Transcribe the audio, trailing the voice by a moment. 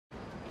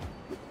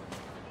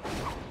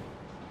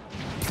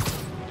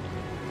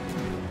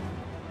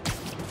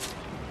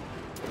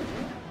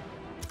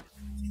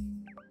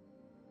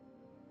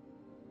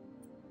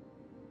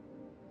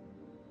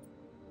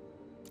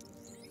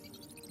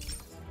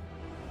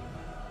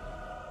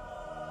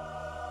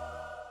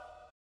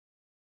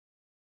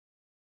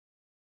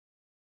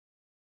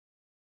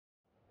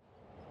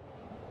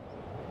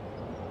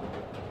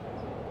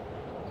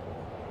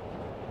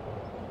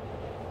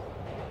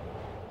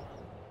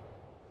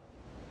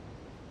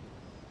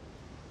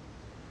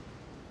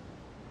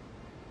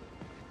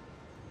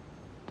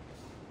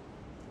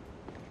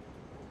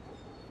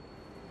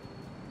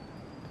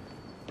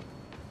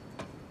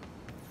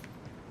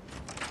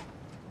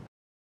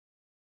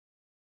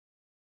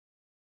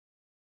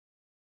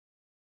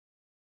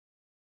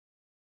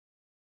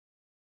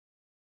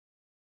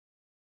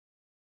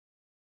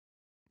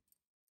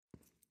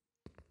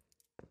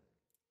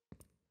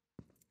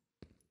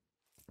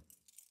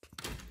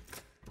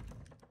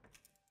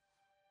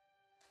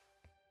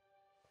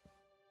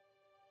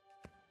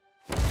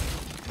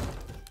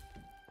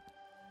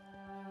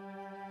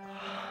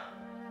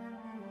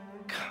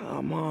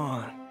Come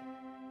on.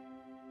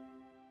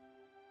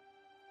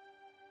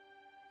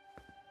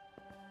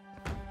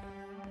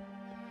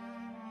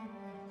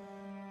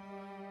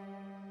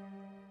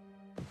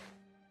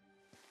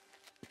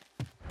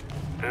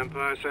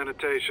 Empire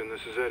Sanitation,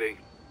 this is Eddie.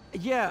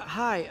 Yeah,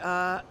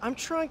 hi. I'm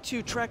trying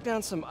to track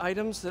down some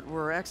items that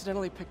were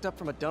accidentally picked up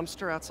from a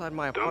dumpster outside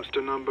my apartment.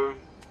 Dumpster number?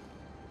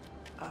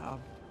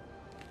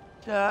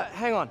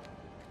 Hang on.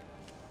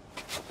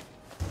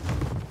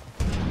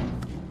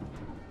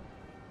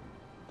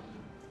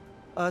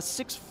 Uh,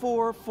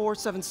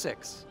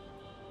 64476.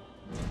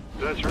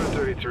 That's Route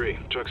 33.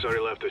 Truck's already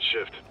left its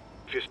shift.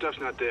 If your stuff's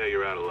not there,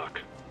 you're out of luck.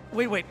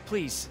 Wait,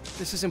 please.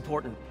 This is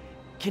important.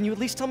 Can you at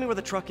least tell me where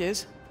the truck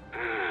is?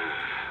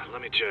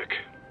 Let me check.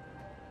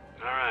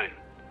 Alright.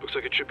 Looks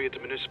like it should be at the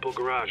municipal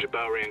garage at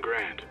Bowery and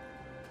Grand.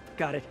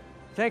 Got it.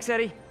 Thanks,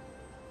 Eddie.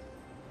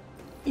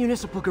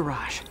 Municipal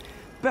garage.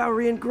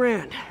 Bowery and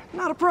Grand.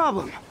 Not a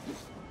problem.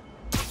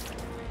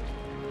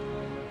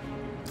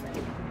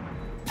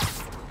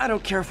 I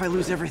don't care if I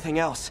lose everything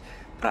else,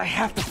 but I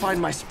have to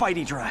find my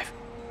Spidey drive.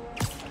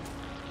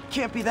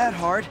 Can't be that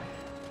hard.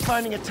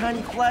 Finding a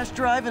tiny flash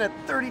drive in a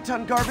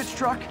 30-ton garbage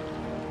truck.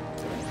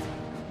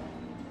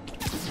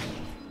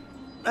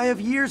 I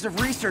have years of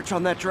research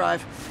on that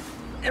drive.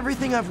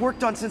 Everything I've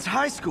worked on since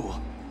high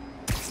school.